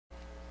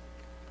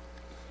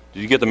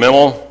Did you get the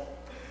memo?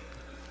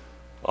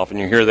 Often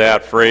you hear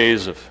that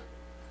phrase if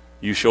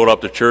you showed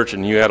up to church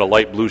and you had a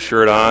light blue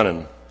shirt on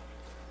and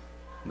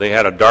they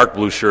had a dark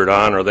blue shirt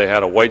on or they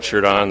had a white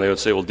shirt on, they would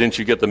say, well, didn't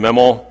you get the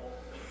memo?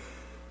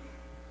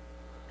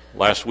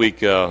 Last week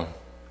there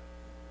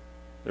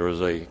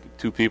was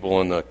two people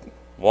in the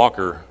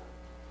Walker,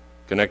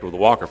 connected with the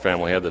Walker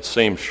family, had that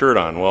same shirt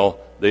on. Well,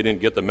 they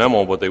didn't get the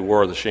memo, but they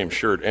wore the same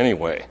shirt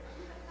anyway.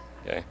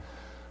 Okay,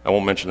 I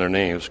won't mention their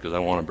names because I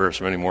don't want to embarrass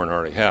them any more than I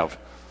already have.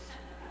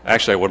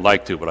 Actually, I would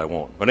like to, but I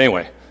won't. But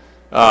anyway,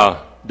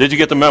 did you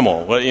get the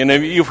memo? Well,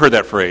 you've heard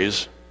that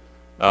phrase.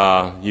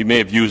 You may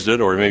have used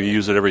it, or maybe you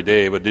use it every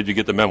day, but did you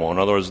get the memo? In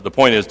other words, the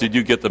point is, did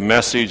you get the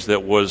message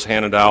that was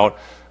handed out?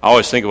 I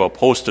always think of a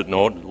Post-it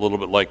note, a little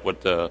bit like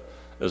what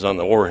is on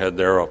the overhead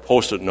there, a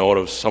Post-it note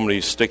of somebody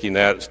sticking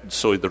that,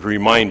 so the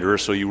reminder,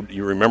 so you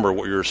remember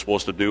what you're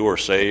supposed to do or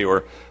say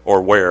or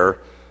wear.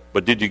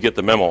 But did you get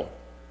the memo?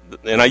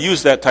 And I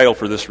use that title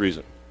for this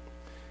reason.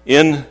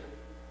 In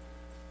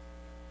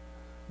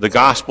the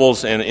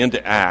Gospels and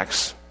into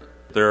Acts,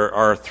 there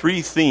are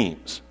three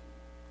themes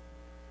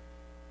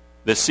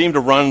that seem to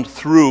run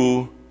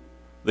through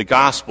the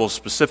Gospels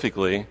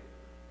specifically.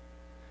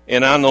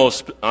 And on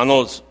those,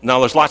 now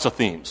there's lots of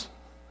themes,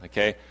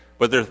 okay?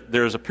 But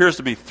there appears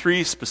to be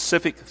three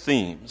specific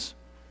themes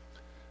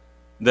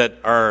that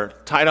are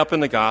tied up in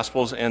the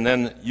Gospels, and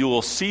then you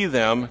will see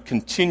them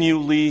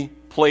continually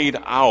played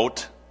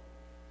out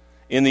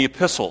in the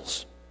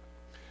epistles.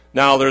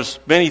 Now, there's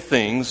many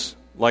things,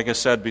 like I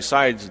said,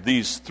 besides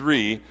these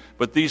three,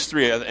 but these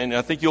three, and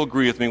I think you'll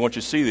agree with me once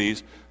you see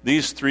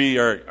these three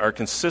are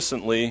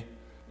consistently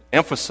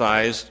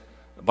emphasized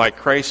by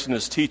Christ in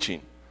his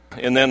teaching.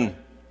 And then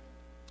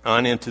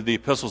on into the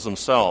epistles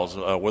themselves,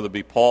 whether it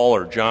be Paul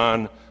or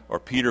John or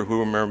Peter,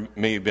 who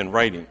may have been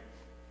writing.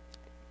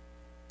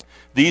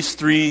 These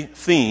three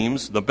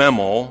themes, the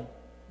memo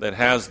that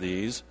has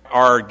these,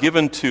 are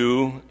given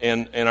to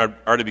and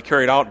are to be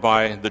carried out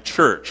by the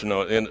church.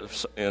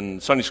 In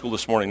Sunday school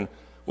this morning,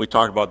 we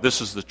talked about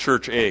this is the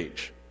church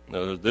age.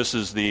 This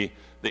is the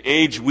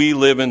age we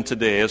live in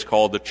today is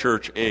called the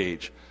church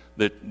age.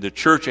 The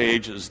church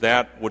age is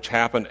that which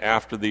happened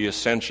after the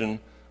ascension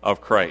of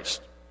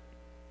Christ.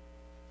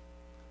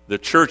 The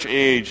church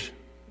age,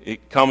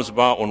 it comes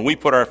about when we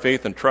put our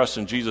faith and trust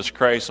in Jesus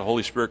Christ, the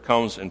Holy Spirit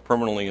comes and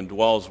permanently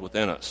indwells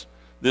within us.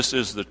 This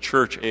is the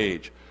church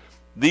age.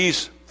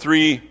 These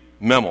three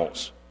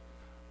memos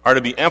are to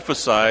be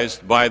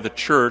emphasized by the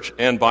church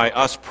and by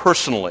us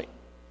personally.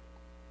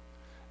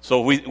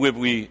 So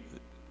we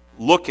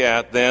look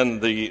at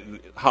then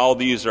how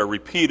these are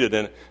repeated,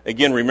 and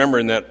again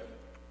remembering that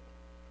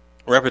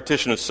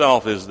repetition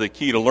itself is the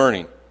key to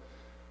learning.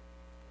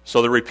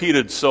 So they're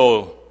repeated,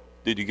 so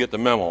did you get the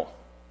memo?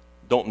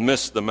 Don't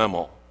miss the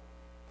memo.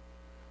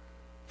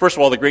 First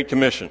of all, the Great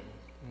Commission.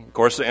 Of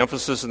course, the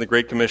emphasis in the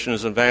Great Commission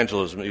is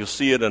evangelism. You'll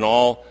see it in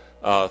all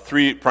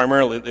three,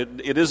 primarily.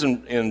 It is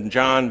in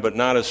John, but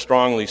not as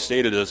strongly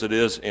stated as it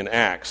is in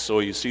Acts. So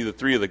you see the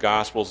three of the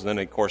Gospels, and then,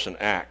 of course, in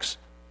Acts.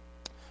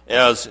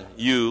 As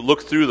you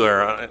look through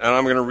there, and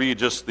I'm going to read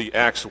just the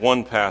Acts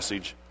 1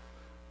 passage,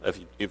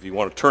 if you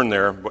want to turn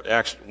there,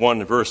 Acts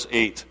 1, verse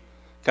 8,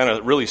 kind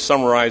of really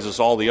summarizes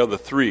all the other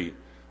three.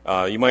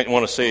 You might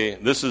want to say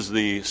this is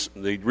the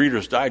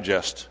Reader's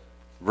Digest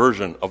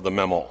version of the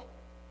memo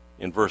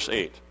in verse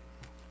 8.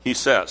 He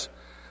says,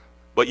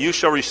 "But you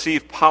shall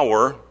receive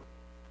power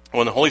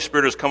when the Holy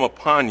Spirit has come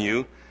upon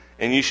you,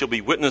 and ye shall be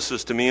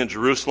witnesses to me in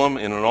Jerusalem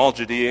and in all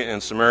Judea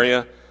and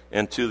Samaria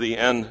and to the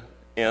end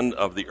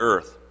of the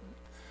earth."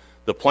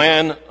 The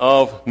plan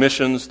of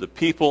missions, the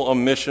people of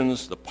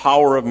missions, the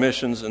power of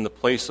missions, and the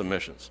place of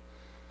missions.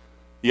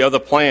 The other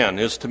plan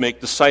is to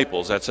make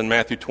disciples. That's in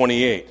Matthew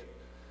 28.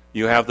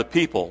 You have the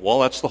people. Well,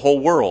 that's the whole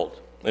world.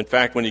 In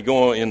fact, when you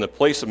go in the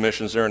place of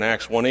missions there in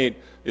Acts 1:8,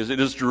 it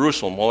is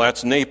Jerusalem. Well,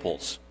 that's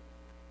Naples.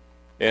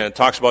 And it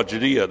talks about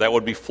Judea. That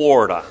would be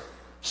Florida.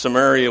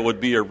 Samaria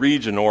would be a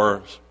region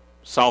or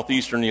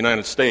southeastern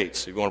United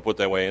States, if you want to put it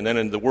that way. And then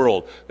in the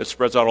world, it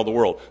spreads out all the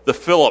world. The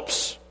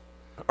Phillips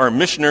are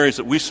missionaries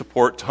that we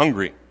support to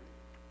Hungary.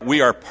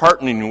 We are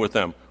partnering with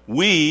them.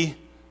 We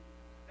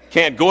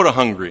can't go to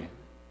Hungary.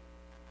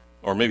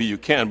 Or maybe you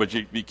can, but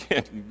you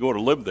can't go to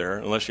live there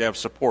unless you have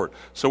support.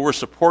 So we're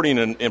supporting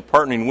and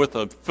partnering with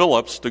the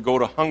Phillips to go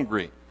to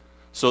Hungary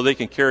so they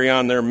can carry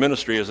on their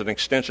ministry as an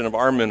extension of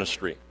our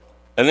ministry.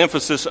 An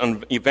emphasis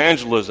on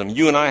evangelism.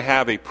 You and I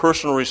have a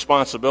personal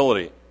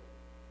responsibility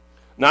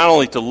not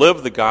only to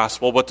live the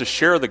gospel, but to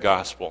share the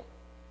gospel.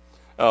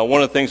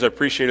 One of the things I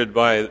appreciated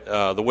by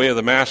the Way of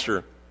the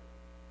Master,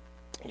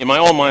 in my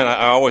own mind,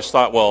 I always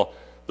thought, well,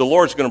 the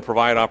Lord's going to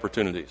provide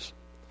opportunities.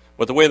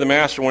 But the Way of the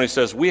Master, when he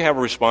says, we have a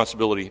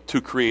responsibility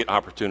to create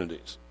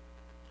opportunities.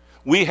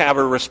 We have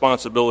a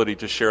responsibility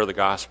to share the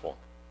gospel.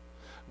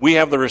 We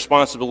have the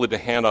responsibility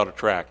to hand out a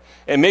tract.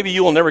 And maybe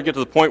you will never get to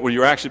the point where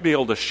you'll actually be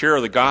able to share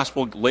the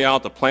gospel, lay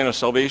out the plan of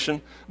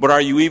salvation, but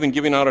are you even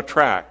giving out a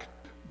tract?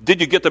 Did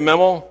you get the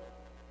memo?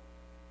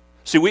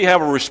 See, we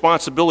have a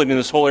responsibility in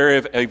this whole area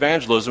of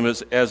evangelism,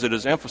 as it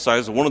is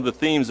emphasized. One of the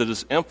themes that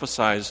is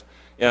emphasized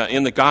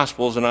in the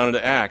Gospels and on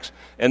into Acts.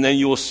 And then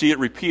you will see it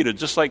repeated,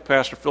 just like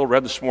Pastor Phil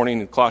read this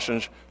morning in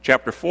Colossians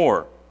chapter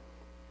 4. It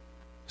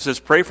says,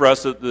 pray for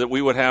us that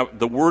we would have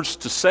the words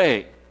to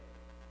say,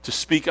 to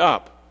speak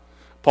up.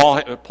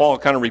 Paul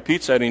kind of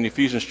repeats that in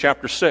Ephesians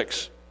chapter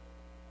 6.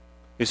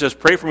 He says,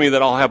 pray for me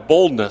that I'll have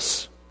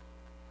boldness.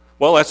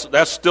 Well,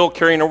 that's still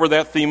carrying over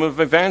that theme of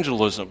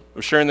evangelism,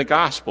 of sharing the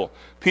gospel.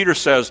 Peter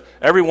says,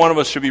 every one of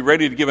us should be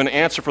ready to give an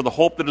answer for the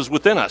hope that is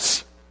within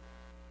us.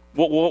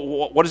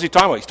 What is he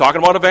talking about? He's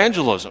talking about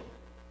evangelism.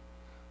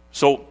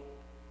 So,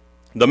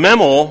 the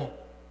memo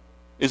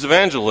is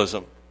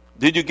evangelism.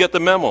 Did you get the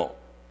memo?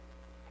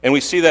 And we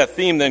see that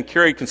theme then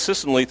carried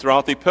consistently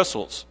throughout the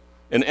epistles,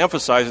 and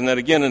emphasizing that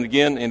again and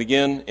again and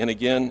again and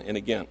again and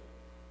again.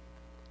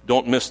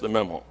 Don't miss the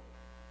memo.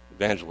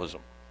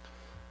 Evangelism.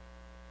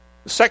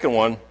 The second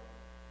one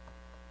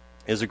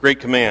is a great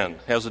command.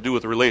 It has to do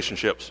with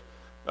relationships.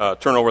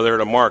 Turn over there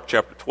to Mark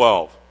chapter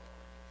 12.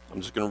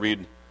 I'm just going to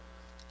read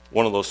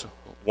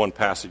one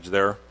passage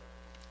there.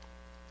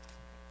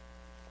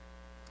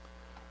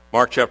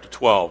 Mark chapter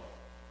 12,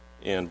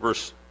 and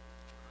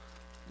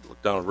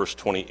look down at verse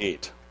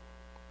 28.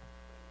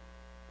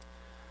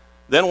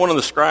 Then one of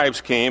the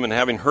scribes came, and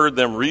having heard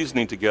them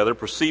reasoning together,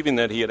 perceiving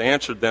that he had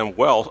answered them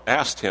well,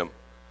 asked him,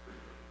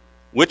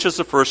 which is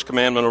the first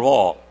commandment of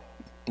all?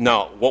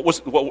 Now,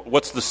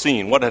 what's the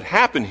scene? What had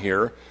happened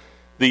here,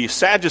 the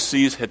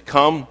Sadducees had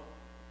come,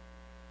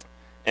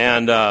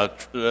 and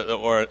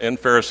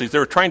Pharisees, they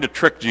were trying to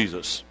trick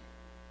Jesus.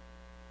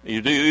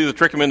 You either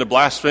trick him into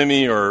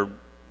blasphemy or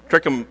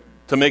trick him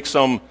to make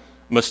some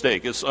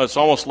mistake. It's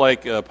almost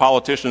like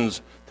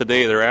politicians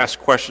today, they're asked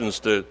questions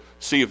to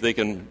see if they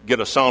can get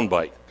a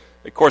soundbite.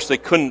 Of course, they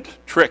couldn't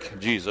trick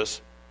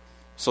Jesus.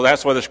 So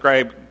that's why the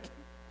scribe,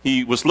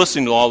 he was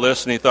listening to all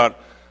this, and he thought,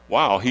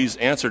 wow, he's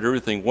answered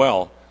everything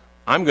well.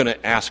 I'm going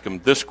to ask him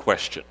this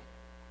question.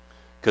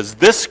 Because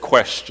this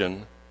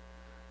question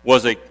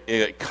was a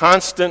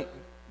constant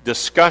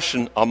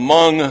discussion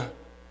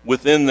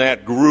within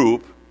that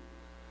group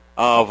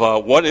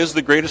of what is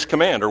the greatest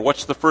command, or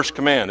what's the first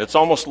command. It's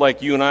almost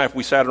like you and I, if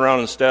we sat around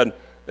instead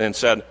and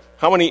said,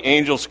 how many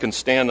angels can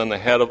stand on the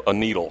head of a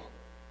needle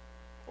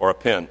or a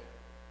pin?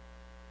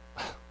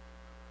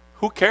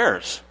 Who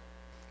cares?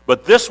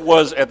 But this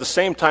was at the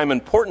same time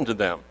important to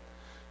them,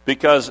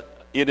 because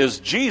it is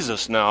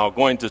Jesus now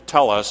going to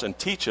tell us and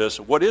teach us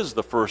what is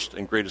the first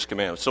and greatest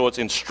commandment. So it's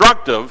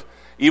instructive,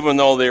 even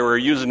though they were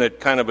using it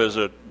kind of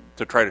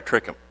to try to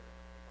trick him.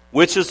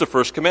 Which is the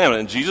first commandment?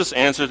 And Jesus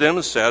answered them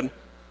and said,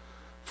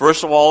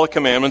 first of all the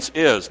commandments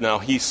is. Now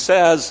he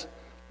says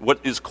what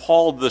is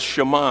called the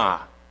Shema.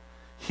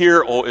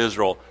 Hear, O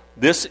Israel.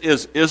 This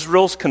is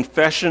Israel's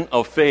confession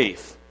of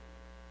faith.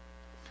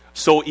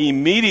 So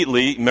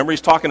immediately, remember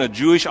he's talking to a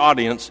Jewish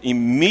audience,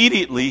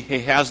 immediately he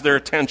has their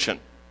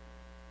attention.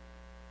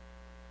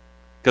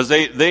 Because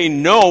they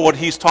know what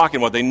he's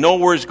talking about. They know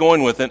where he's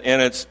going with it,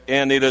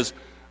 and it is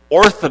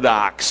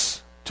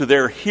orthodox to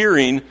their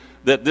hearing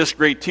that this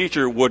great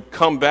teacher would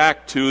come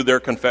back to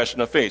their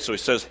confession of faith. So he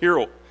says, Hear,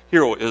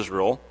 O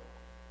Israel,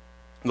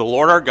 the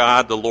Lord our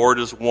God, the Lord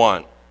is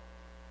one.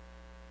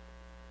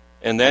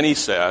 And then he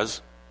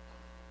says,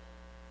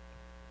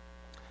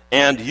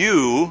 and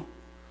you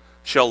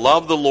shall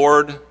love the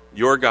Lord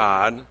your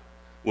God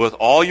with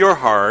all your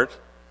heart,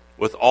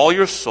 with all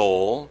your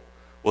soul,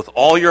 with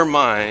all your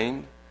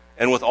mind,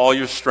 and with all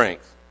your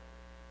strength.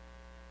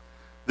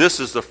 This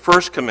is the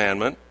first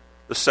commandment.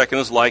 The second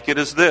is like it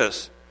is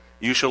this: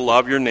 you shall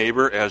love your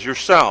neighbor as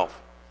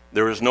yourself.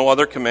 There is no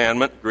other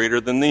commandment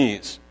greater than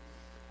these.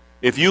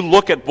 If you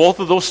look at both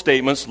of those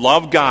statements,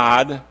 love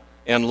God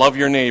and love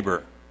your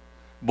neighbor,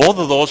 both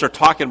of those are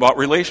talking about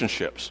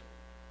relationships.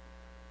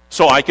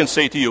 So I can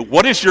say to you,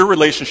 what is your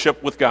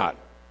relationship with God?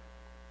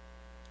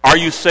 Are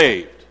you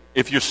saved?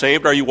 If you're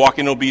saved, are you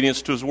walking in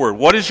obedience to His Word?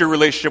 What is your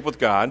relationship with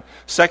God?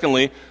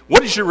 Secondly,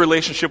 what is your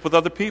relationship with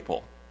other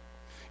people?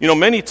 You know,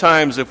 many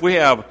times if we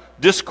have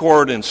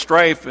discord and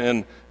strife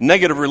and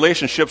negative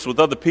relationships with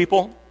other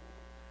people,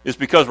 it's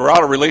because we're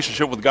out of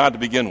relationship with God to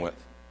begin with.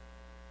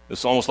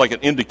 It's almost like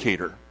an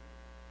indicator.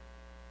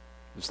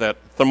 It's that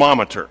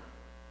thermometer.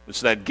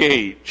 It's that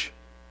gauge.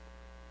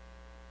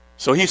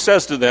 So he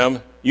says to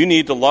them, you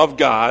need to love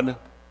God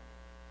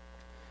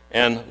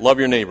and love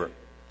your neighbor.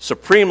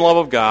 Supreme love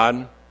of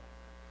God,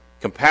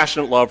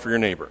 compassionate love for your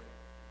neighbor.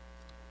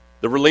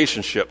 The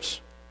relationships.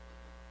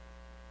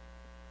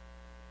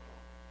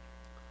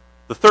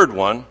 The third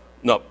one,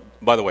 no,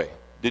 by the way,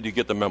 did you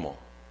get the memo?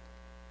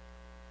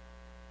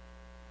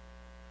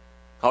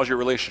 How's your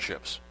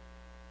relationships?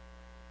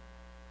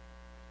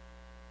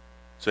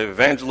 So you have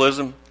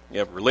evangelism, you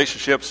have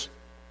relationships,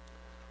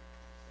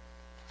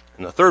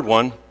 and the third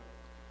one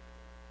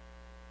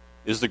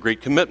is the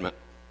Great Commitment.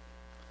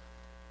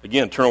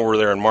 Again, turn over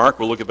there in Mark.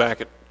 We'll look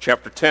back at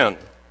chapter 10.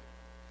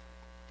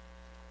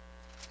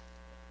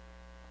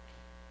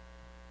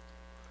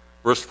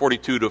 Verse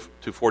 42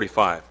 to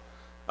 45.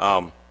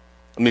 Let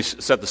me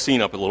set the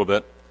scene up a little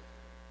bit.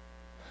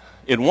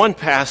 In one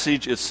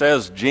passage, it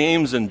says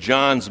James and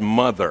John's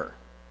mother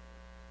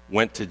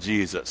went to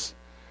Jesus.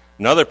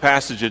 Another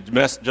passage it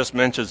just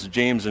mentions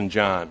James and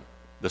John,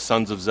 the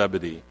sons of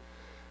Zebedee.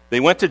 They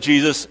went to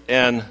Jesus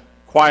and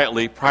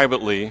quietly,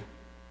 privately,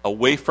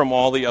 away from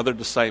all the other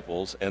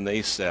disciples, and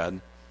they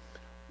said,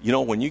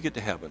 when you get to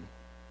heaven,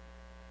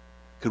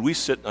 could we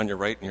sit on your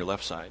right and your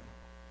left side?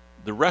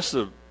 The rest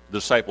of the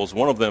disciples,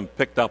 one of them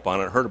picked up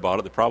on it, heard about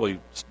it. They probably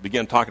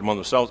began talking among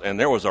themselves, and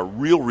there was a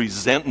real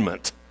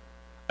resentment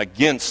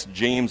against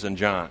James and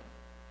John.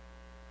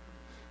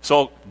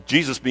 So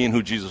Jesus, being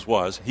who Jesus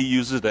was, he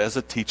uses it as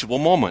a teachable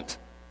moment.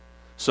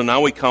 So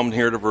now we come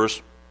here to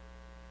verse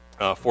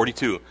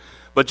 42.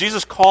 But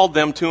Jesus called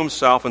them to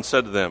himself and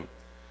said to them,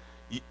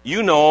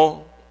 you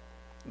know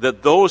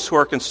that those who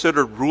are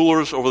considered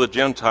rulers over the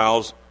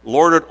Gentiles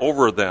lord it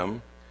over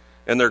them,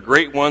 and their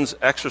great ones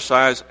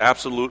exercise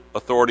absolute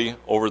authority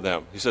over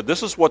them. He said,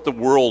 this is what the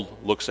world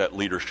looks at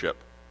leadership.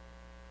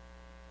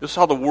 This is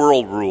how the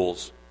world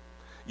rules.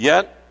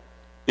 Yet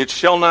it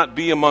shall not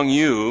be among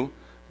you,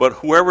 but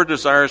whoever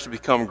desires to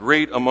become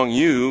great among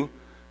you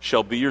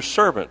shall be your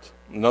servant.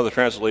 Another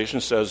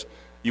translation says,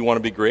 you want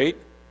to be great?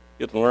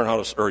 You have to learn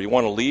how to, or you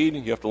want to lead?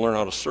 You have to learn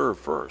how to serve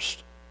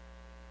first.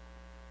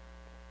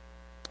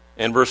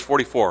 And verse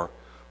 44,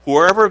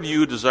 whoever of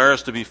you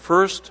desires to be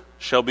first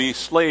shall be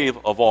slave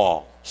of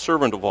all,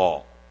 servant of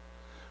all.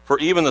 For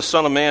even the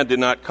Son of Man did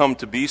not come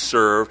to be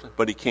served,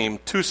 but he came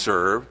to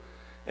serve,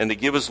 and to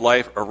give his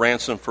life a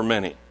ransom for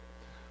many.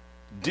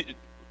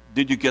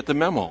 Did you get the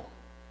memo?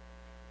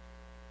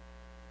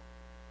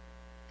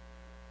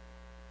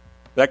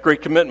 That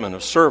great commitment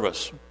of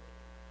service.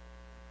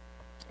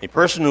 A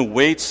person who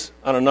waits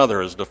on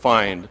another is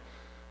defined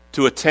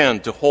to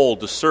attend, to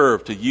hold, to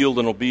serve, to yield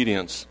in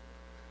obedience.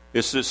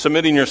 It's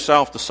submitting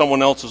yourself to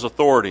someone else's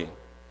authority.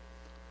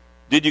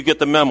 Did you get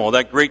the memo?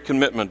 That great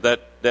commitment,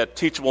 that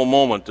teachable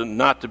moment,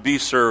 not to be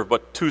served,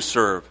 but to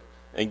serve,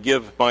 and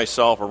give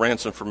myself a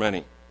ransom for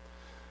many.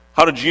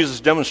 How did Jesus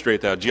demonstrate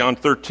that? John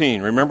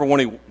 13. Remember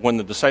when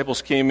the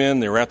disciples came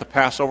in, they were at the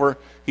Passover,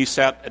 he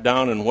sat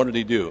down and what did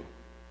he do?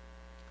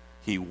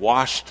 He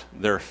washed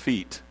their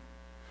feet.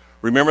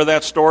 Remember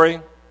that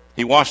story?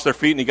 He washed their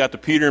feet and he got to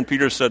Peter, and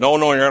Peter said, oh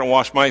no, you're going to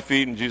wash my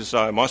feet. And Jesus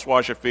said, I must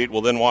wash your feet.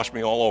 Well, then wash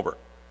me all over.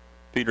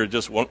 Peter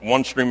just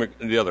one stream of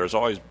the other. It's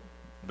always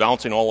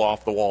bouncing all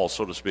off the walls,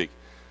 so to speak.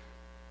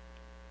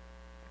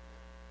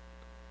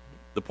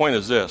 The point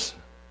is this.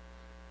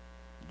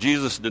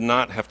 Jesus did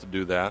not have to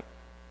do that.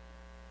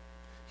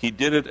 He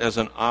did it as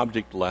an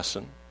object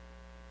lesson.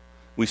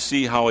 We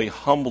see how he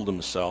humbled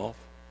himself.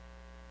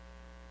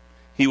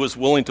 He was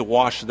willing to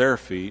wash their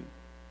feet.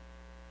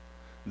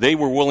 They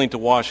were willing to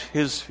wash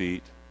his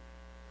feet,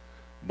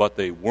 but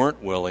they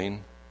weren't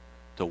willing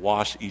to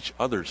wash each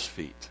other's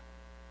feet.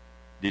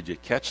 Did you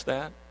catch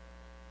that?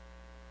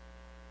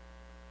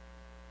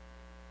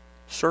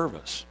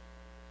 Service.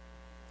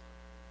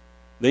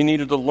 They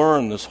needed to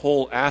learn this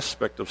whole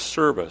aspect of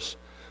service.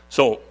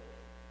 So,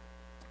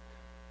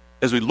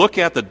 as we look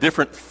at the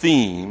different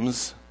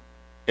themes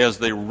as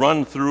they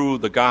run through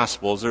the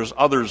Gospels, there's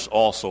others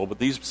also, but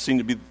these seem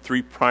to be the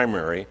three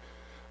primary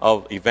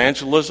of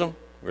evangelism,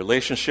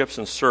 relationships,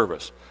 and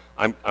service.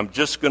 I'm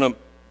just going to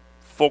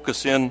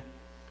focus in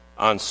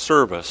on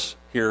service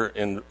here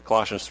in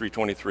Colossians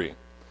 3:23.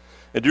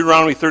 In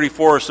Deuteronomy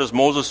 34, it says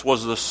Moses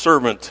was the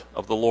servant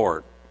of the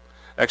Lord.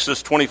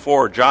 Exodus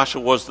 24,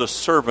 Joshua was the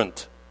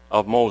servant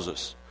of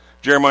Moses.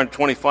 Jeremiah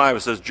 25, it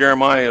says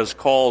Jeremiah is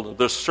called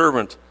the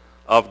servant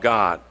of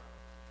God.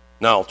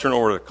 Now, I'll turn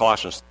over to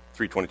Colossians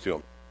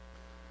 3:22.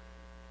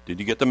 Did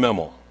you get the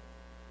memo?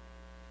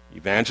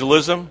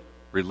 Evangelism,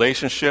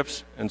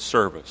 relationships, and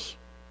service.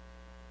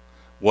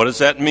 What does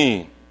that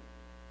mean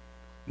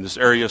in this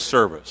area of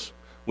service?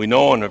 We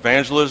know in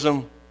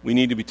evangelism, we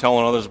need to be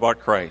telling others about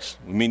Christ.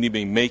 We need to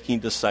be making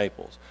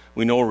disciples.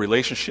 We know in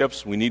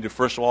relationships, we need to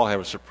first of all have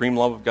a supreme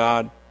love of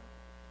God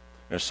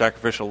and a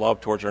sacrificial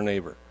love towards our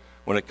neighbor.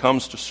 When it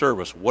comes to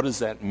service, what does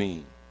that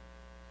mean?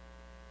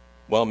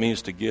 Well, it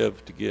means to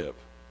give,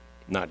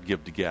 not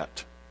give to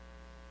get.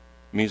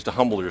 It means to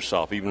humble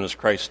yourself, even as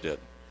Christ did.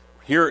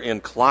 Here in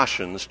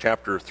Colossians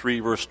chapter 3,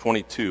 verse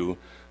 22,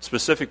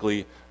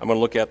 specifically, I'm going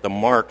to look at the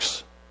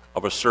marks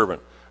of a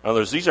servant. In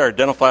other words, these are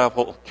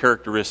identifiable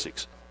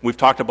characteristics. We've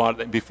talked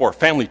about it before,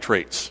 family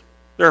traits.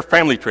 There are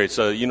family traits,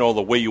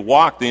 the way you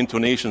walk, the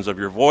intonations of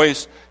your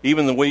voice,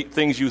 even the way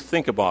things you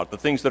think about, the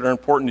things that are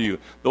important to you.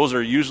 Those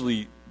are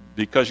usually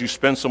because you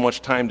spend so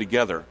much time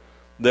together.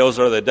 Those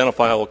are the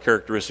identifiable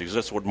characteristics.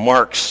 That's what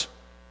marks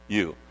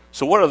you.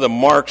 So what are the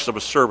marks of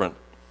a servant?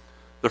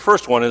 The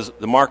first one is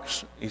the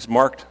marks.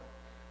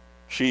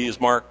 She is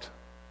marked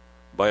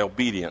by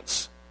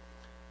obedience.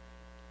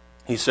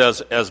 He says,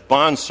 as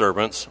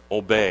bondservants,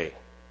 obey.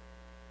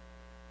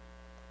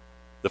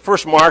 The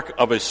first mark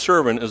of a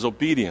servant is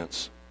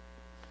obedience.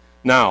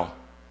 Now,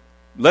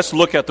 let's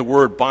look at the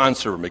word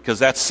bondservant, because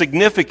that's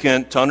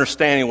significant to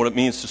understanding what it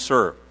means to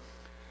serve.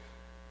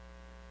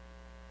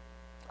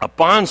 A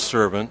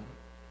bondservant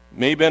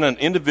may have been an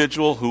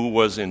individual who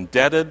was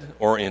indebted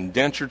or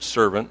indentured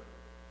servant,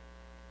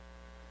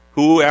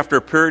 who, after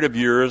a period of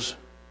years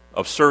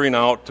of serving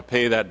out to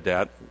pay that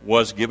debt,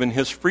 was given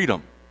his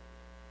freedom.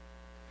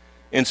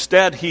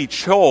 Instead, he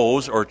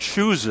chose or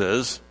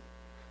chooses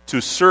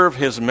to serve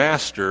his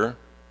master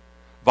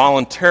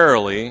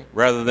voluntarily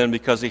rather than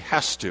because he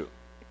has to.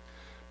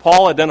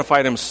 Paul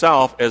identified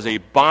himself as a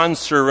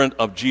bondservant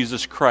of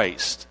Jesus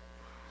Christ.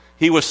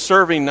 He was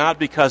serving not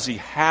because he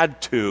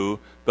had to,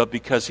 but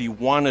because he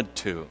wanted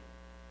to.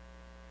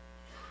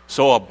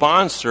 So a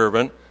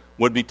bondservant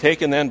would be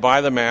taken then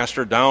by the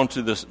master down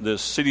to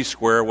this city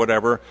square,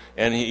 whatever,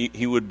 and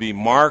he would be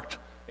marked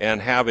and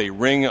have a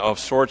ring of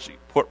sorts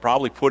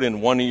probably put in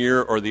one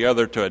ear or the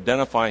other to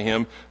identify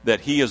him that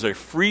he is a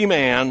free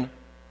man,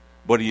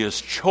 but he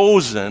is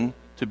chosen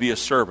to be a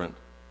servant.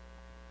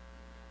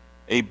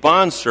 A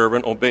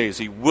bondservant obeys.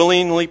 He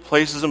willingly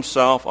places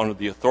himself under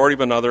the authority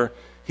of another.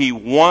 He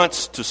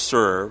wants to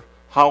serve,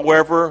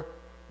 however,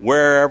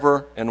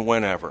 wherever, and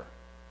whenever.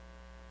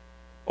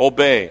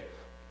 Obey.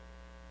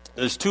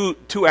 There's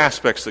two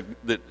aspects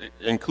that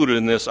included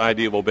in this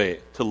idea of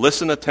obey. To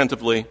listen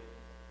attentively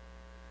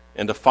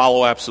and to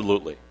follow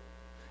absolutely.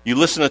 You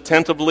listen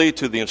attentively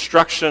to the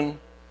instruction,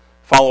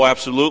 follow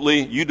absolutely.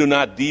 You do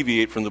not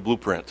deviate from the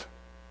blueprint.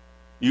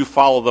 You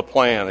follow the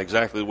plan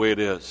exactly the way it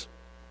is.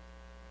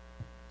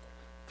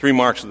 3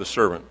 marks of the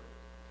servant.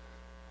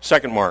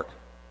 Second mark,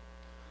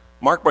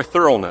 marked by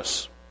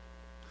thoroughness.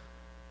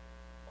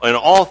 In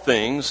all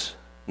things,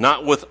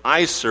 not with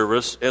eye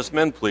service as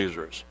men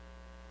pleasers.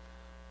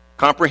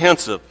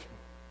 Comprehensive,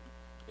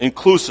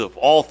 inclusive,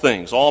 all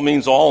things. All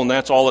means all, and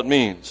that's all it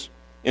means.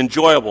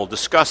 Enjoyable,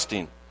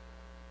 disgusting.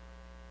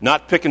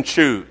 Not pick and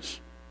choose,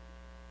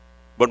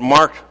 but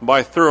marked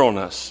by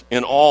thoroughness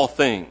in all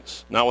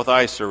things, not with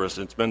eye service,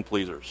 it's men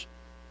pleasers.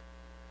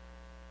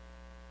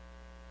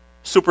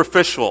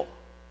 Superficial,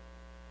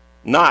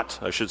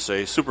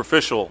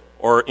 superficial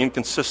or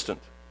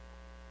inconsistent.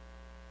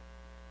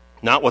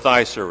 Not with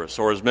eye service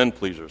or as men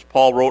pleasers.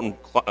 Paul wrote in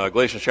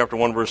Galatians chapter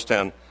 1, verse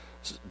 10,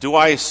 do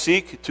I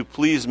seek to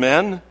please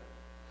men?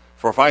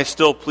 For if I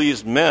still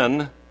pleased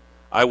men,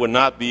 I would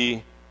not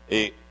be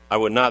a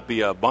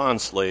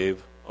bondslave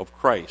of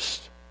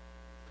Christ.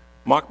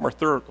 Marked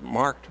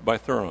by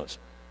thoroughness.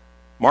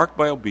 Marked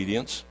by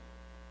obedience,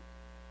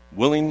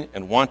 willing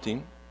and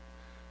wanting,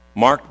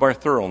 marked by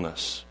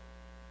thoroughness.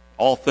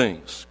 All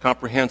things,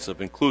 comprehensive,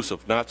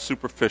 inclusive, not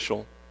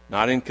superficial,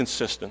 not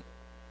inconsistent,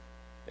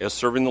 as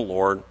serving the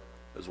Lord,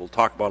 as we'll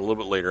talk about a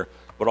little bit later,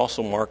 but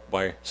also marked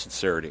by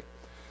sincerity.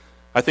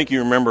 I think you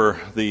remember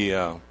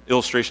the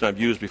illustration I've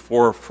used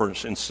before for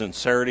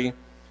sincerity.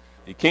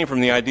 It came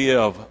from the idea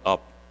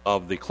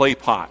of the clay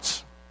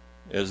pots,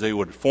 as they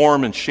would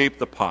form and shape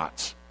the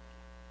pots.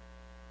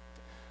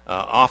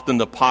 Often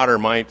the potter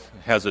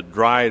has it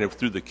dried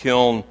through the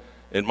kiln,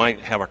 it might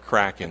have a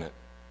crack in it.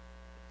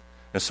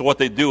 And so what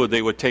they do is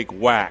they would take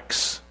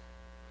wax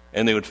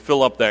and they would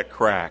fill up that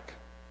crack.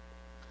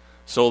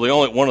 So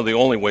one of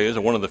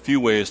the few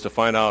ways to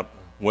find out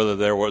whether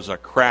there was a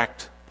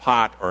cracked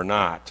pot or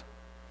not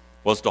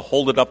was to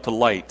hold it up to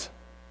light.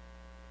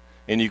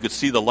 And you could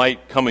see the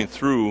light coming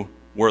through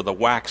where the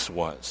wax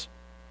was.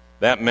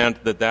 That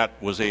meant that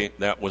was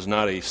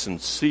not a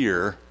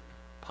sincere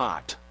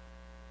pot.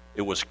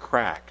 It was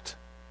cracked.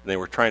 They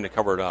were trying to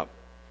cover it up.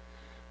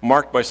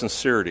 Marked by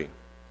sincerity.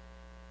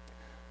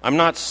 I'm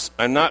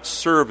not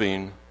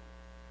serving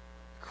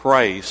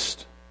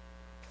Christ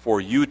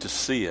for you to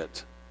see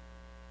it.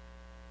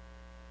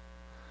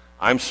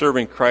 I'm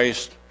serving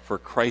Christ for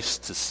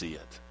Christ to see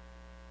it.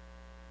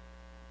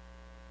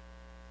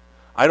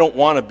 I don't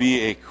want to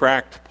be a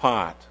cracked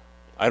pot.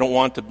 I don't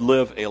want to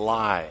live a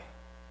lie.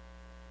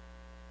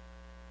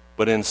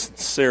 But in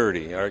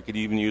sincerity, or I could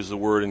even use the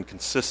word in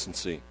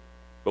consistency,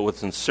 but with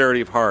sincerity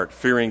of heart,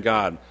 fearing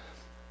God,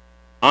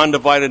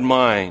 undivided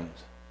mind,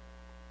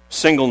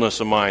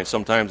 singleness of mind,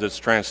 sometimes it's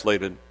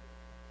translated.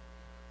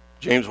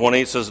 James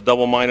 1:8 says, a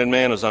double-minded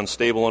man is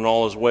unstable in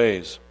all his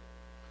ways.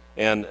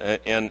 And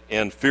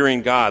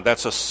fearing God,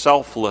 that's a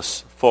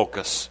selfless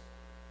focus.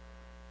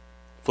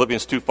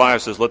 Philippians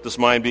 2:5 says, let this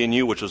mind be in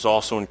you, which is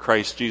also in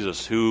Christ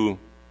Jesus, who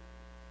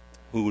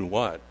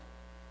what?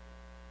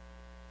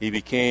 He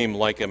became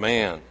like a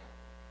man.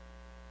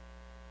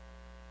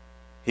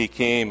 He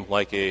came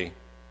like a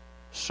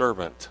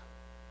servant.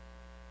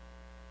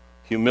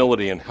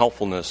 Humility and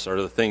helpfulness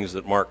are the things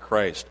that mark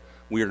Christ.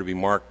 We are to be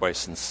marked by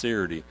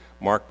sincerity,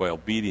 marked by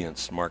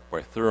obedience, marked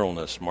by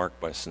thoroughness, marked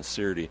by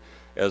sincerity.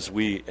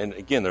 And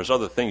again, there's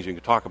other things you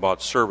can talk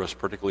about service,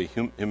 particularly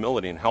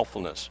humility and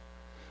helpfulness.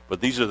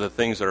 But these are the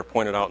things that are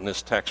pointed out in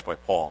this text by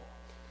Paul.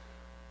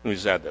 Let me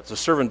just add that. The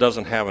servant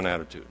doesn't have an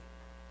attitude,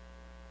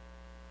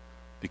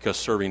 because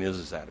serving is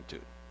his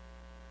attitude.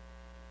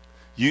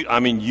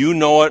 You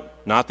know it,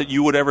 not that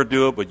you would ever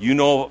do it, but you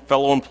know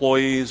fellow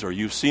employees, or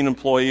you've seen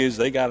employees,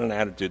 they got an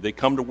attitude. They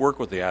come to work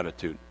with the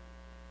attitude.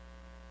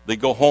 They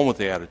go home with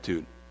the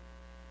attitude.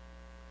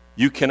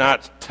 You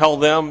cannot tell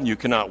them, you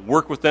cannot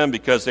work with them,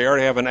 because they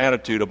already have an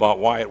attitude about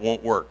why it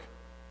won't work.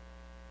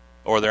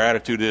 Or their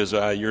attitude is,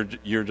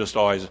 you're just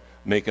always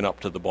making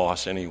up to the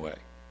boss anyway,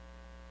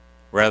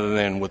 rather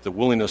than with the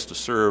willingness to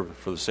serve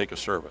for the sake of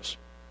service.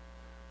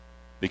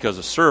 Because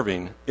the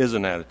serving is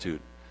an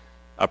attitude.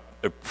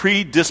 a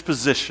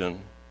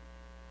predisposition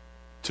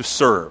to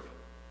serve.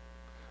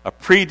 A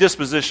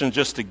predisposition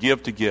just to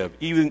give.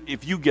 Even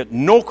if you get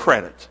no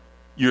credit,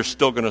 you're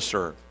still going to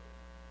serve.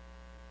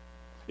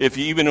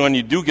 Even when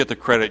you do get the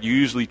credit, you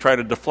usually try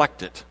to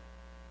deflect it.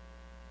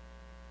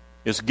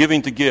 It's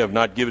giving to give,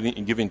 not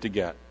giving to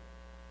get.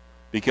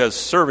 Because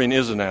serving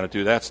is an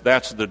attitude.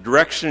 That's the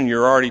direction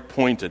you're already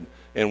pointed.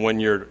 And when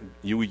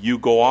you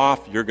go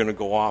off, you're going to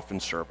go off in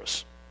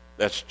service.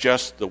 That's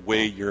just the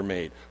way you're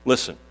made.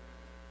 Listen,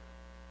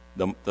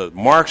 the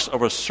marks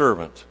of a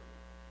servant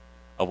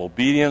of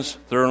obedience,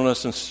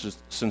 thoroughness, and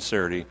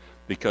sincerity,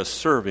 because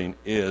serving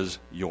is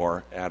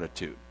your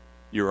attitude.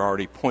 You're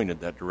already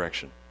pointed that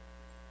direction.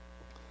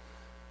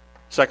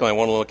 Secondly, I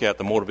want to look at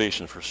the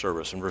motivation for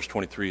service in verse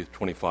 23 to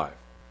 25.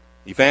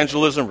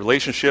 Evangelism,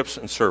 relationships,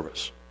 and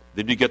service.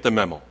 Did you get the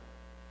memo?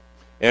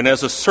 And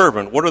as a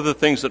servant, what are the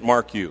things that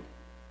mark you?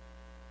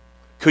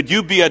 Could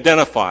you be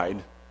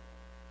identified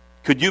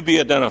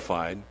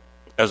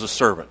as a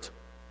servant?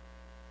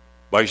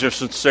 By your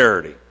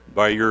sincerity,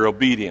 by your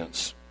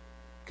obedience.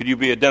 Could you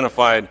be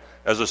identified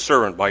as a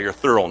servant by your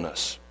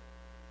thoroughness?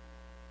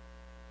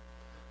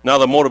 Now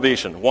the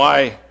motivation.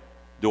 Why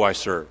do I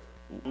serve?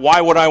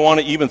 Why would I want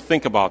to even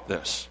think about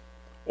this?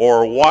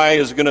 Or why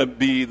is going to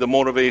be the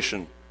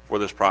motivation for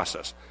this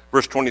process?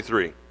 Verse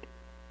 23,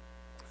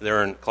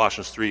 there in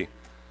Colossians 3.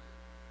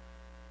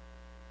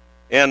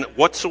 And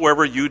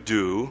whatsoever you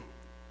do,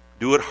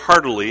 do it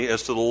heartily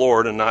as to the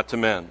Lord and not to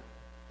men.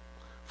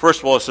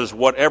 First of all, it says,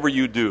 whatever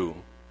you do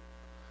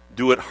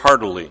it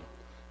heartily.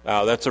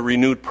 Now, that's a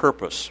renewed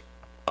purpose.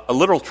 A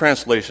literal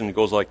translation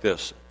goes like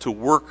this: to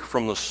work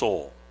from the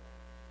soul,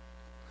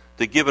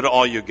 to give it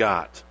all you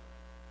got.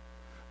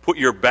 Put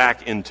your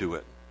back into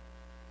it.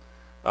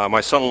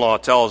 My son-in-law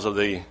tells of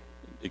the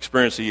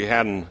experience that he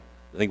had in,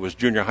 I think it was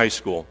junior high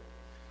school.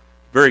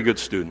 Very good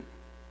student.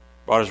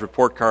 Brought his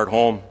report card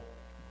home,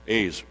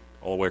 A's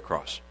all the way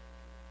across.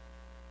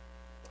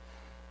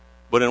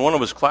 But in one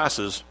of his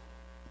classes,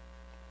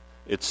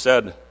 it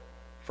said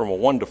from a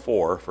 1 to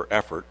 4 for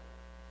effort,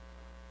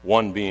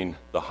 1 being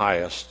the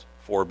highest,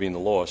 4 being the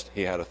lowest,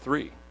 he had a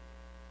 3.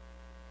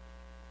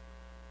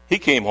 He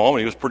came home and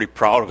he was pretty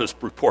proud of his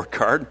report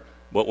card,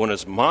 but when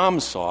his mom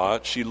saw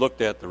it, she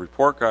looked at the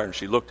report card and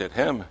she looked at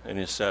him and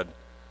he said,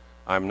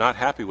 I'm not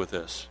happy with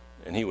this.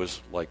 And he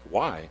was like,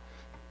 why?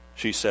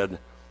 She said,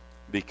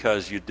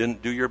 because you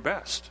didn't do your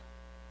best.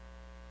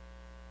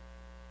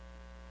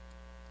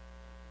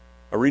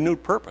 A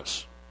renewed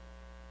purpose.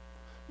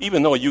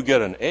 Even though you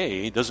get an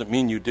A, doesn't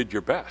mean you did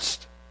your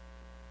best.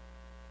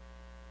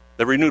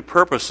 The renewed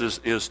purpose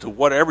is to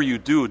whatever you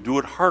do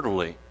it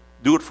heartily.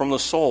 Do it from the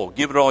soul.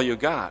 Give it all you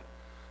got.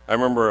 I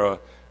remember,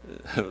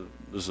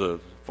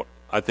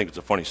 I think it's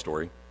a funny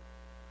story.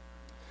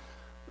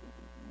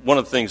 One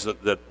of the things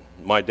that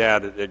my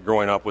dad,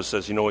 growing up, was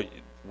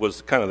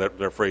kind of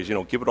their phrase,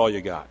 give it all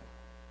you got.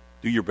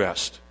 Do your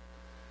best.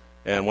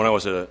 And when I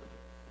was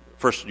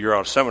first year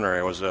out of seminary,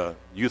 I was a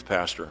youth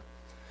pastor.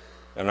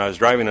 And I was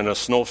driving in a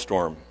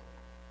snowstorm.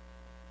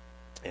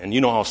 And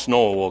you know how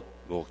snow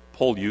will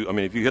pull you. I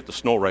mean, if you hit the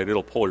snow right,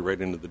 it'll pull you right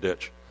into the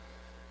ditch.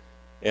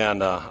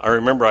 And I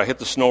remember I hit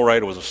the snow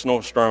right. It was a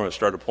snowstorm. It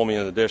started to pull me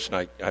into the ditch.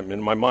 And I'm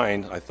in my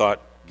mind, I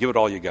thought, give it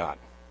all you got.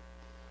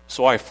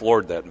 So I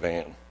floored that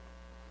van. And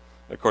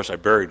of course, I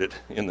buried it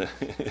in the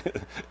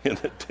in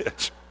the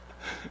ditch.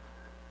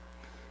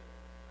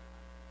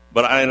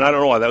 But I don't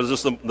know why. That was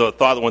just the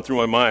thought that went through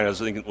my mind. I was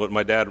thinking, what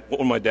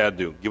would my dad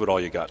do? Give it all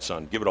you got,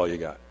 son. Give it all you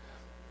got.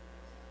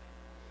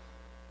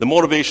 The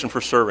motivation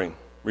for serving,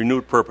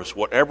 renewed purpose.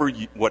 Whatever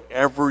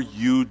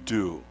you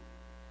do,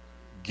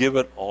 give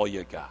it all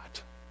you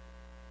got.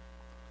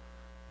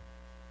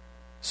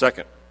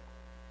 Second,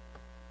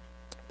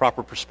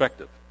 proper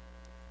perspective.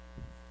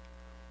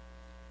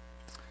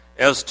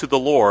 As to the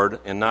Lord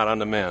and not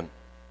unto men.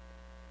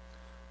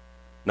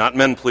 Not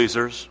men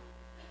pleasers.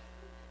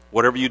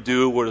 Whatever you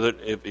do,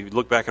 if you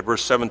look back at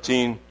verse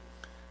 17,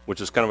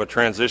 which is kind of a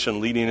transition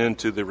leading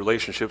into the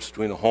relationships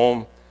between the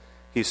home,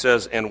 he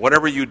says, and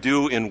whatever you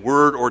do in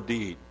word or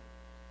deed,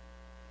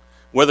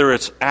 whether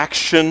it's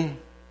action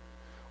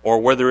or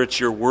whether it's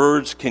your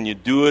words, can you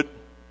do it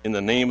in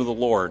the name of the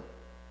Lord?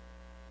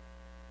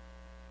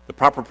 The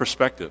proper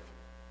perspective.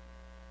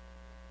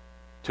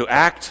 To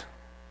act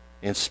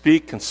and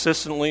speak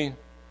consistently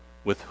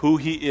with who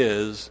he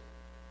is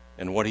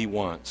and what he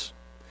wants.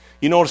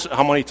 You notice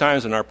how many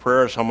times in our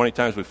prayers, how many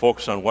times we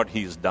focus on what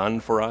he's done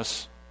for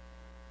us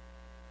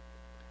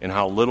and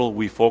how little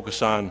we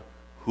focus on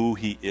who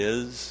he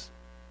is?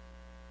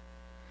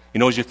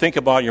 As you think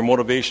about your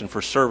motivation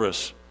for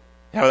service,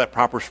 have that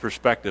proper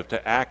perspective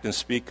to act and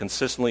speak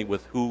consistently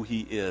with who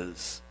he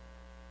is,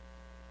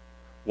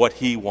 what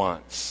he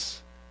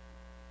wants.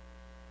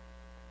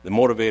 The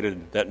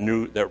motivated,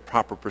 that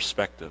proper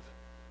perspective,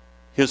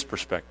 his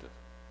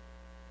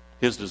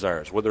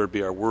desires, whether it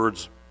be our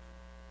words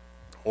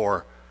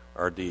or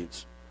our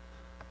deeds.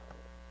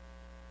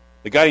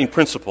 The guiding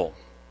principle,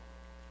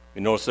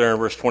 you notice there in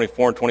verse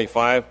 24 and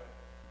 25,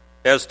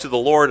 as to the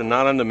Lord and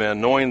not unto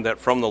men, knowing that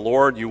from the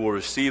Lord you will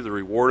receive the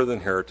reward of the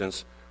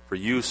inheritance, for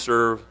you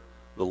serve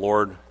the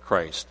Lord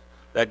Christ.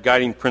 That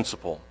guiding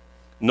principle,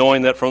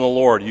 knowing that from the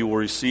Lord you will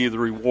receive the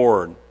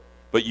reward,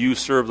 but you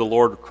serve the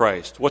Lord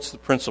Christ. What's the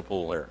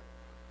principle there?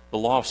 The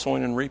law of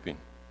sowing and reaping.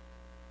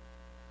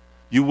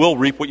 You will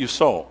reap what you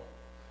sow.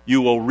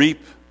 You will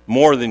reap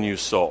more than you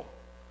sow.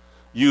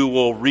 You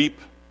will reap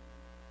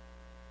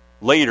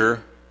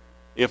later,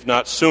 if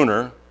not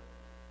sooner,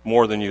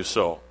 more than you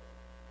sow.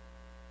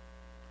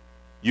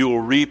 You will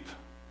reap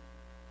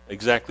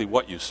exactly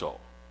what you sow.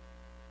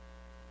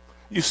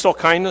 You sow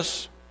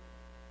kindness,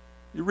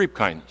 you reap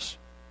kindness.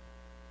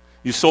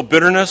 You sow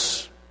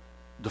bitterness,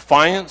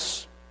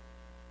 defiance,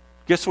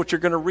 guess what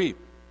you're going to reap?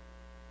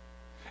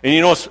 And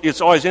you know,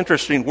 it's always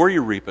interesting where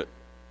you reap it.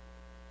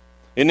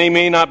 And they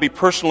may not be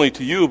personally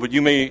to you, but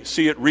you may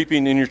see it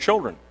reaping in your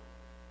children.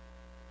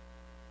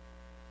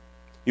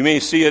 You may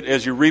see it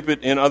as you reap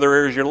it in other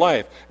areas of your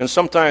life. And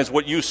sometimes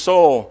what you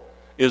sow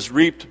is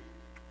reaped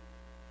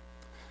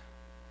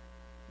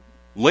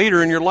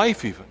later in your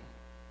life even.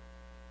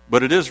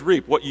 But it is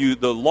reaped.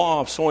 The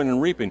law of sowing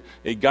and reaping,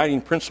 a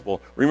guiding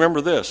principle.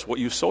 Remember this, what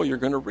you sow, you're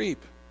going to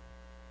reap.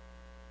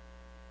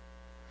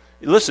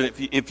 Listen,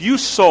 if you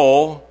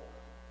sow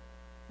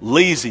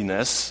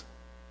laziness,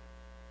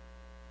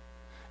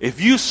 if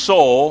you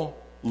sow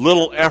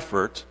little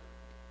effort,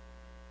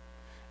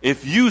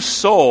 if you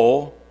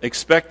sow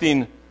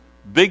expecting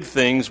big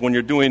things when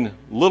you're doing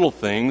little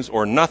things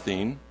or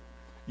nothing,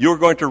 you're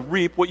going to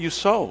reap what you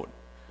sowed.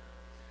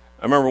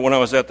 I remember when I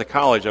was at the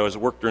college, I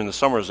worked during the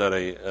summers at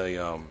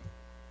a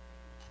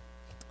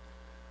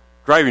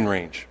driving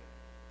range.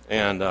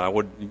 And I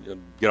would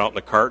get out in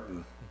the cart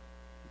and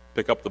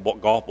pick up the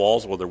golf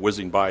balls while they're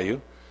whizzing by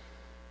you.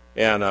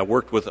 And I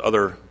worked with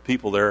other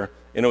people there.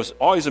 And it was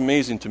always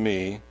amazing to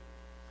me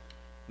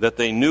that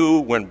they knew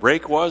when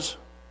break was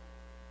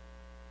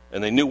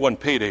and they knew when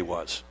payday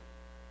was.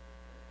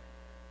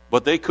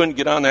 But they couldn't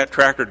get on that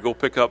tractor to go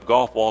pick up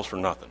golf balls for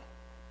nothing.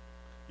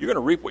 You're going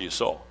to reap what you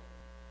sow.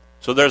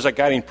 So there's a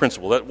guiding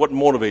principle. That's what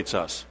motivates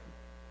us.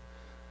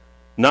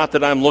 Not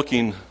that I'm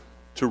looking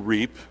to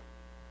reap,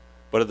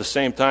 but at the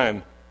same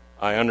time,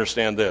 I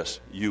understand this.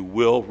 You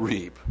will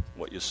reap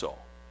what you sow.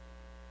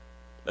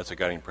 That's a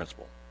guiding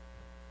principle.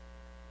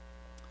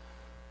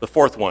 The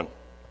fourth one,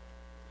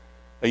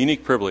 a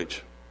unique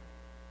privilege.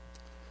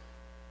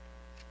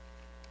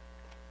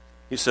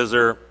 He says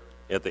there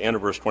at the end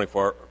of verse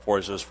 24,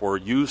 he says, "For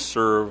you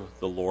serve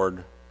the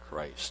Lord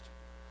Christ."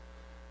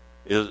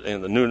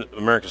 And the New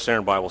American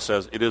Standard Bible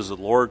says, "It is the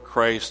Lord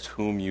Christ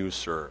whom you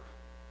serve."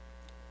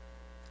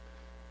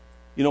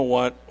 You know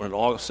what? When it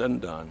all is said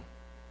and done,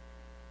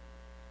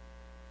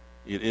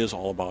 it is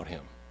all about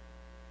Him.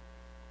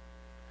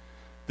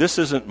 This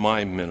isn't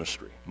my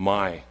ministry.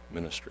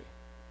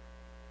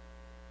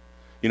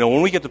 You know,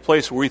 when we get to the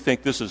place where we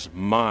think this is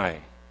my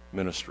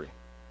ministry,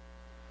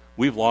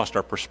 we've lost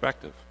our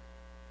perspective.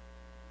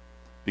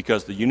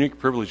 Because the unique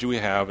privilege we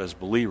have as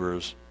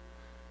believers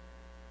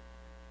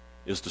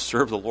is to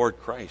serve the Lord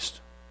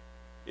Christ.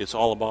 It's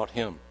all about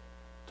Him,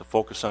 to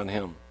focus on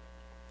Him.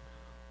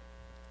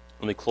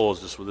 Let me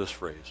close this with this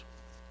phrase.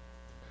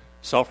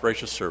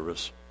 Self-righteous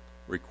service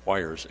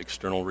requires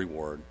external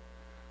reward.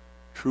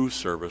 True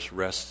service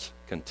rests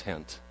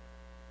content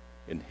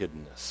in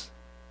hiddenness.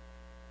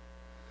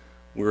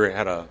 We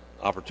had an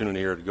opportunity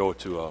here to go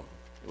to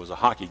it was a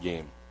hockey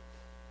game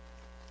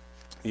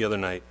the other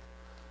night.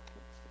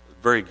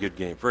 Very good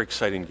game, very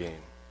exciting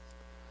game.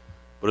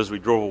 But as we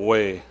drove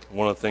away,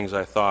 one of the things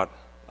I thought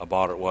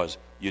about it was,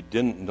 you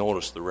didn't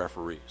notice the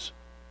referees.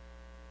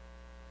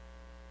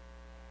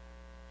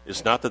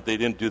 It's not that they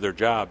didn't do their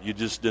job, you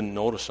just didn't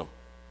notice them.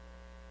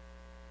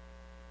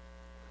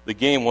 The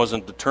game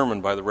wasn't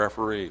determined by the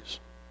referees.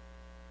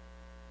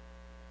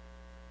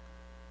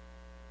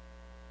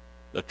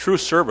 The true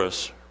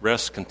service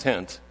rests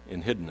content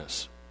in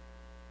hiddenness.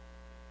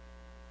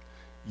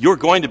 You're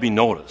going to be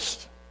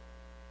noticed.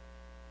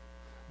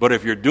 But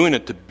if you're doing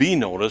it to be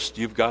noticed,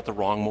 you've got the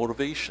wrong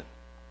motivation.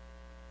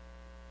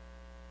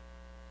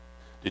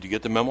 Did you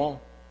get the memo?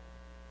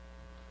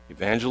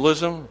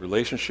 Evangelism,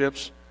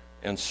 relationships,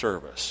 and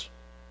service.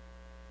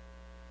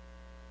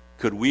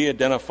 Could we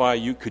identify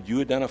you? Could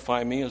you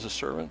identify me as a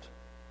servant?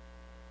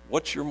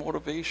 What's your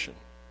motivation?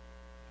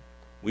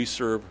 We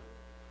serve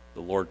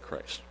the Lord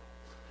Christ.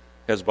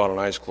 Heads bowed and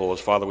eyes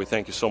closed. Father, we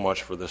thank you so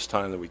much for this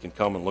time that we can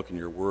come and look in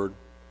your word,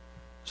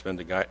 spend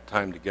the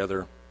time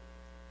together.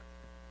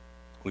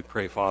 We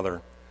pray,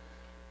 Father,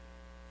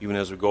 even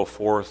as we go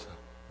forth,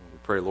 we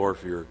pray, Lord,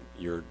 for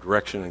your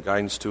direction and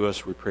guidance to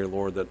us. We pray,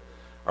 Lord, that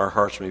our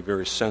hearts may be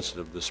very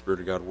sensitive to the Spirit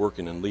of God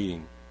working and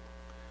leading,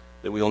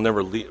 that we'll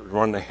never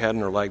run ahead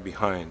nor lag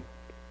behind,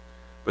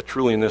 but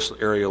truly in this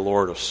area,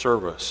 Lord, of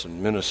service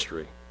and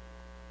ministry,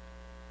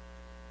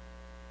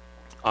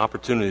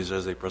 opportunities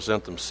as they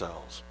present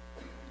themselves.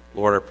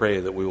 Lord, I pray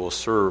that we will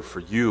serve for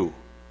you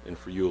and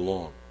for you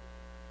alone.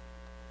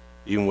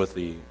 Even with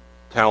the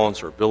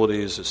talents or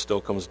abilities, it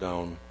still comes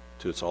down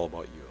to it's all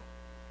about you.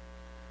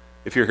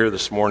 If you're here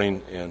this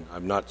morning, and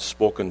I've not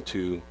spoken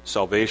to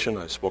salvation,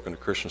 I've spoken to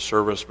Christian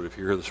service, but if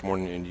you're here this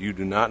morning and you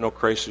do not know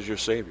Christ as your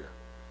Savior,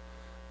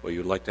 but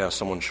you'd like to have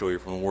someone show you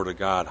from the Word of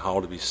God how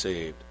to be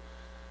saved,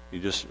 you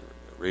just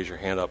raise your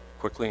hand up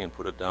quickly and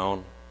put it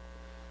down.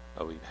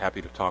 I'll be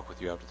happy to talk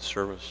with you after the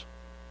service.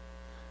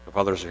 If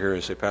others are here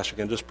and say, Pastor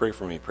Ken, just pray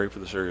for me. Pray for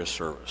this area of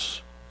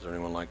service. Is there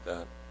anyone like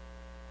that?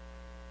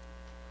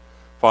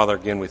 Father,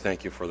 again, we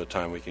thank you for the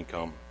time we can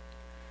come.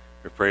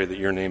 We pray that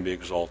your name be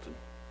exalted,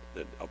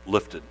 that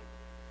uplifted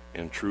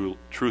in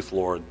truth,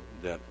 Lord,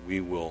 that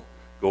we will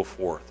go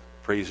forth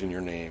praising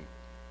your name,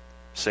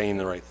 saying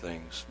the right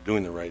things,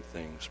 doing the right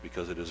things,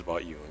 because it is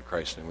about you. In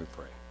Christ's name we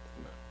pray.